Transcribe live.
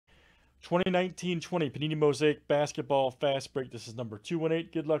2019-20 Panini Mosaic Basketball Fast Break. This is number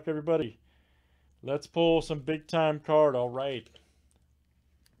 218. Good luck, everybody. Let's pull some big-time card. All right.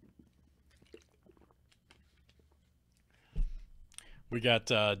 We got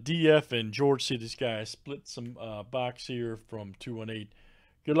DF and George C. This guy split some box here from 218.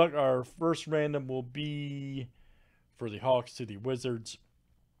 Good luck. Our first random will be for the Hawks to the Wizards.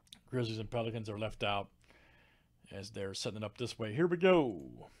 Grizzlies and Pelicans are left out as they're setting it up this way. Here we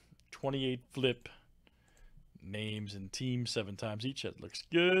go. 28 flip. Names and teams 7 times each. That looks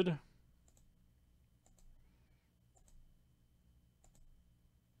good.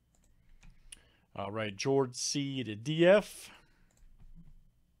 All right, George C. to DF.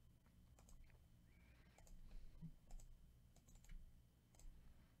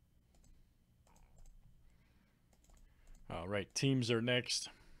 All right, teams are next.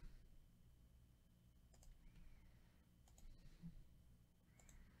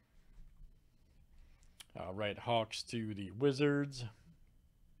 All right, Hawks to the Wizards.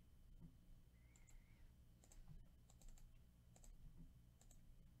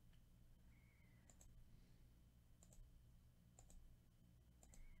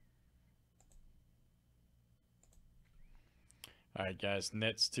 All right, guys,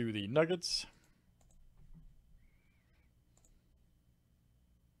 Nets to the Nuggets.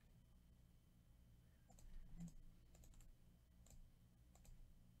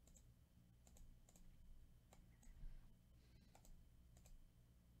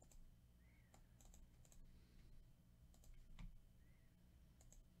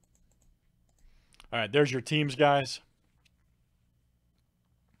 All right, there's your teams, guys.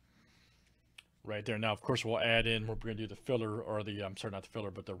 Right there. Now, of course, we'll add in, we're going to do the filler, or the, I'm sorry, not the filler,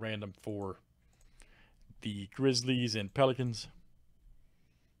 but the random for the Grizzlies and Pelicans.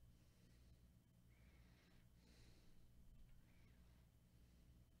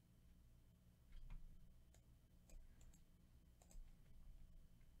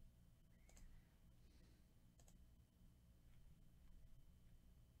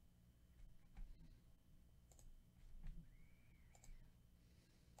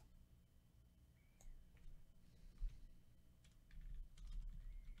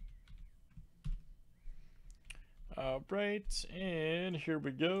 All right, and here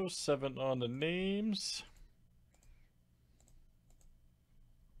we go. 7 on the names.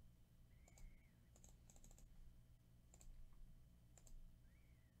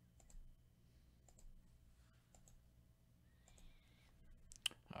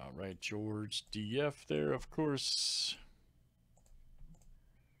 All right, George DF there, of course.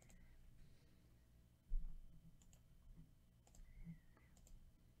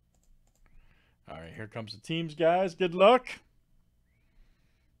 All right, here comes the teams, guys. Good luck.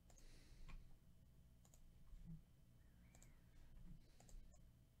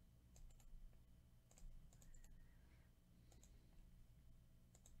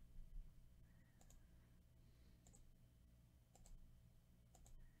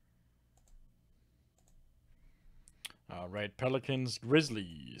 All right, Pelicans,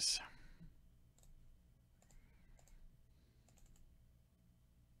 Grizzlies.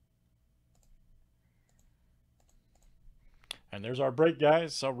 And there's our break,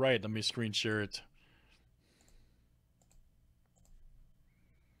 guys. All right, let me screen share it.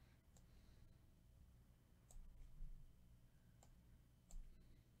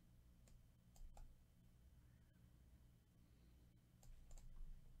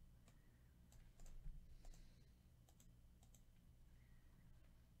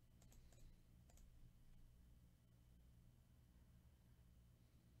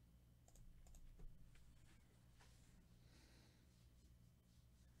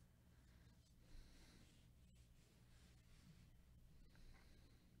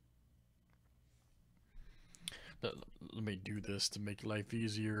 Let me do this to make life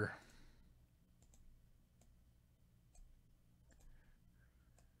easier.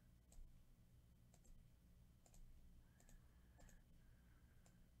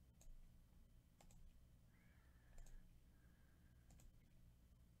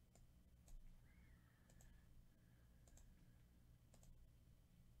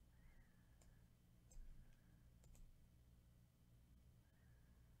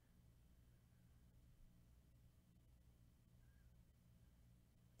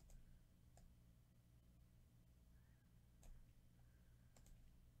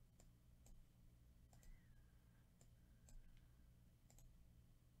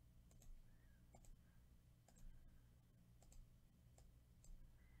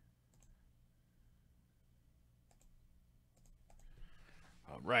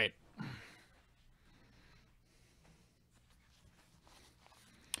 All right.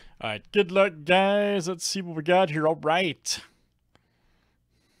 All right, good luck, guys. Let's see what we got here. All right.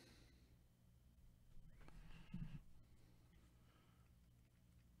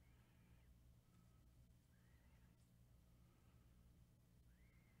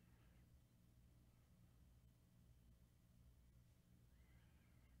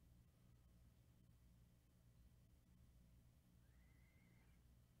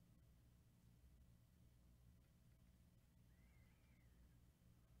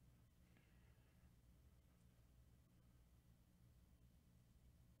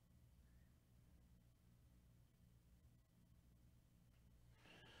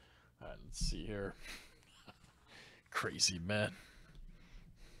 All right, let's see here. Crazy, man.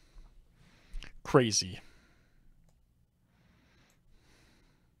 Crazy.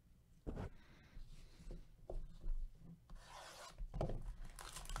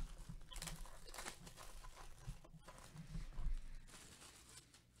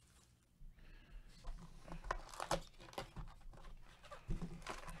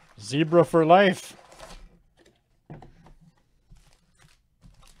 Zebra for life.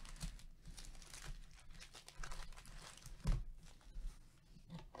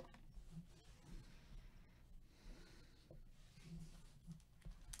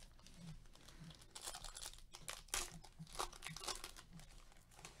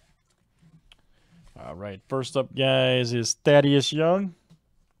 All right, first up, guys, is Thaddeus Young.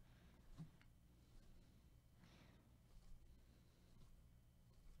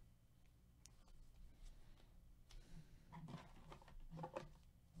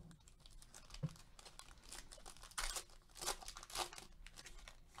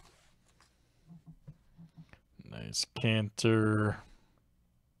 Nice Cantor.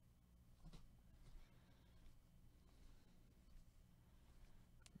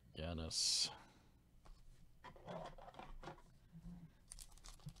 Giannis.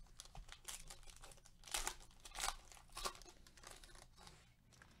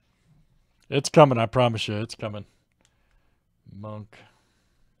 It's coming, I promise you. It's coming. Monk.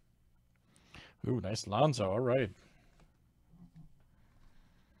 Ooh, nice Lonzo. All right.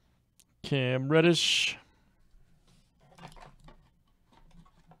 Cam Reddish.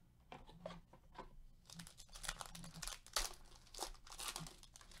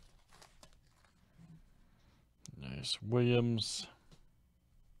 Nice Williams.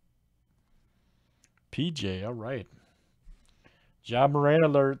 PJ, all right. Ja Morant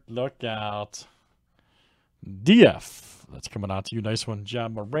alert, look out. DF, that's coming out to you. Nice one, Ja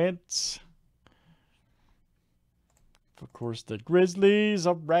Morant. Of course, the Grizzlies,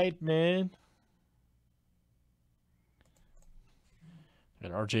 all right, man.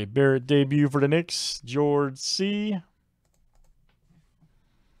 And RJ Barrett debut for the Knicks, George C.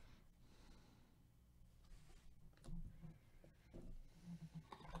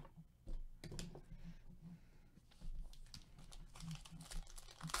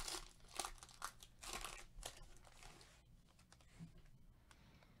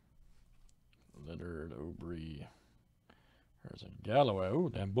 Leonard Aubrey. There's a Galloway. Oh,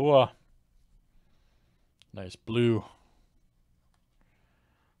 damn boy. Nice blue.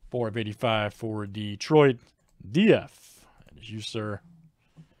 4/85 for Detroit. DF. That is you, sir.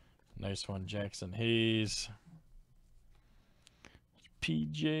 Nice one, Jackson Hayes.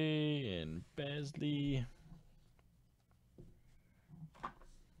 PJ and Basley.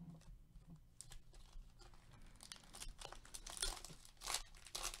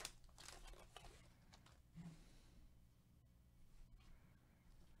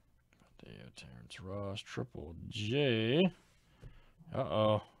 Terrence Ross, Triple J.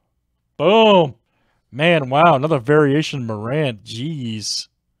 Uh-oh. Boom. Man, wow. Another variation Morant. Jeez.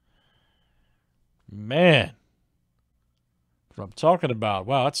 Man. That's what I'm talking about.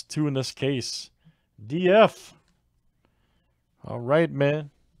 Wow, that's 2 in this case. DF. All right,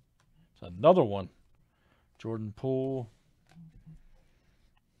 man. It's another one. Jordan Poole.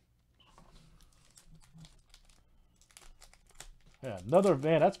 Yeah, another,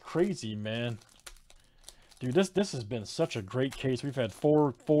 man, that's crazy, man. Dude, this has been such a great case. We've had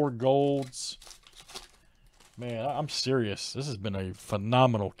four golds. Man, I'm serious. This has been a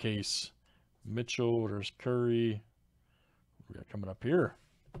phenomenal case. Mitchell, there's Curry. We got coming up here.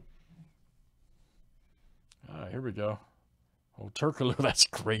 Here we go. Oh, Turkoglu, that's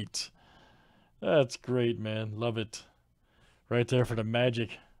great. That's great, man. Love it. Right there for the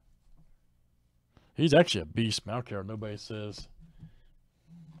Magic. He's actually a beast. I don't care what nobody says.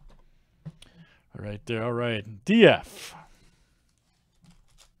 Right there. All right. DF.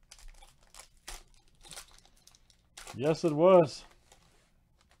 Yes, it was.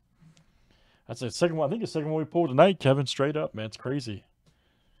 That's the second one. I think the second one we pulled tonight, Kevin. Straight up, man. It's crazy.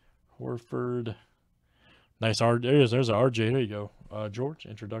 Horford. Nice RJ. There's a RJ. There you go. George,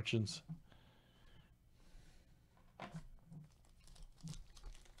 introductions.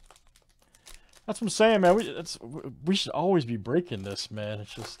 That's what I'm saying, man. We should always be breaking this, man.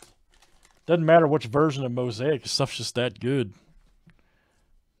 It's just doesn't matter which version of Mosaic. Stuff's just that good.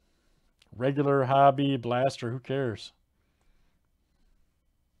 Regular, hobby, blaster, who cares?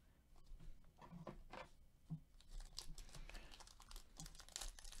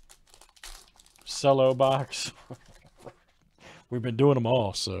 Cello box. We've been doing them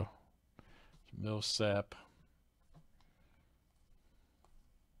all, so. Millsap.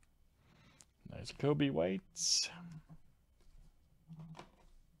 Nice Kobe Whites.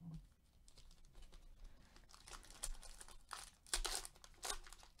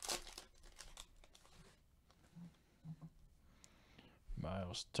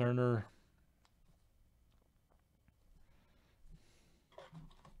 Miles Turner.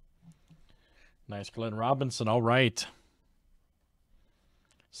 Nice Glenn Robinson. All right.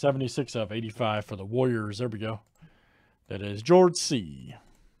 76 of 85 for the Warriors. There we go. That is George C.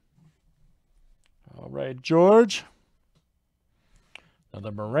 All right, George.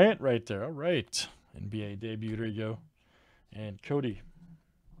 Another Morant right there. All right. NBA debut. There you go. And Cody.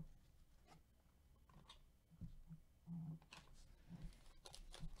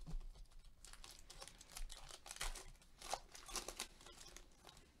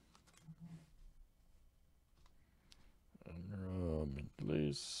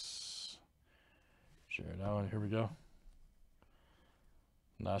 Please. Share it out. Here we go.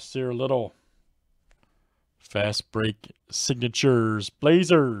 Nasir Little. Fast break signatures.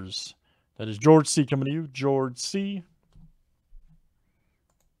 Blazers. That is George C. coming to you. George C.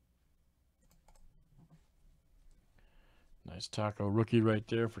 Nice Taco rookie right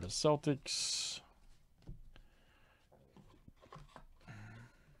there for the Celtics.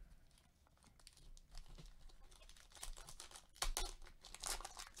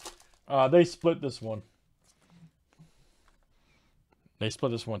 They split this one. They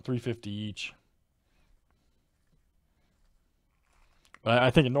split this one $350 each.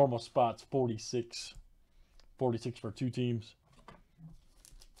 I think a normal spot's 46. 46 for two teams.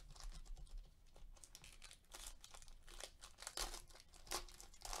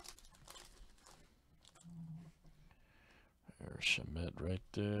 There's Schmidt right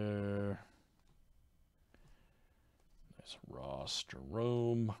there. Nice Ross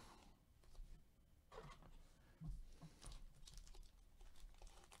Jerome.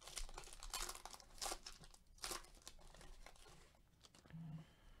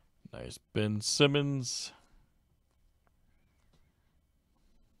 Nice Ben Simmons.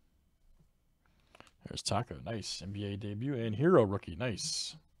 There's Taco. Nice NBA debut and hero rookie.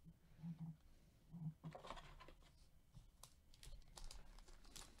 Nice.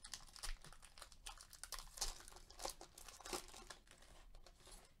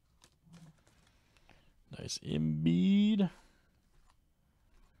 Nice Embiid.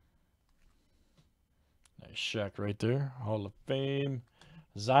 Nice Shaq right there. Hall of Fame.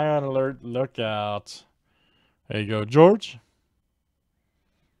 Zion alert, look out. There you go, George.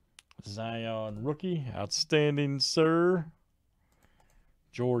 Zion rookie, outstanding, sir.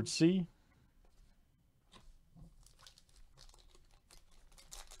 George C.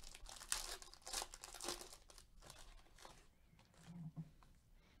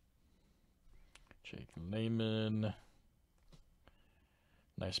 Jake Layman.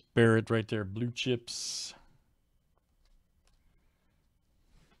 Nice Barrett right there, blue chips.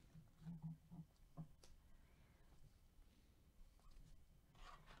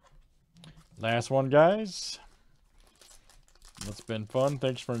 Last one, guys. It's been fun.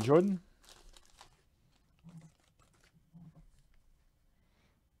 Thanks for enjoying.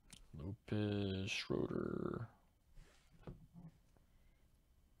 Lopez, Schroeder.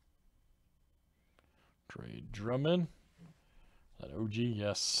 Trey Drummond. That OG,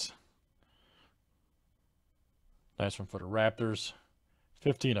 yes. Nice one for the Raptors.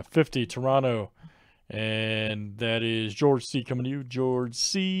 15 of 50, Toronto. And that is George C. coming to you. George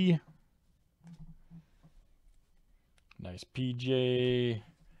C. Nice PJ.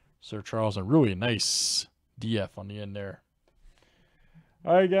 Sir Charles and Rui. Nice DF on the end there.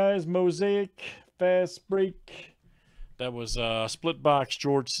 All right, guys. Mosaic. Fast break. That was split box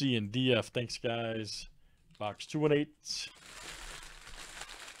George C. and DF. Thanks, guys. Box 218.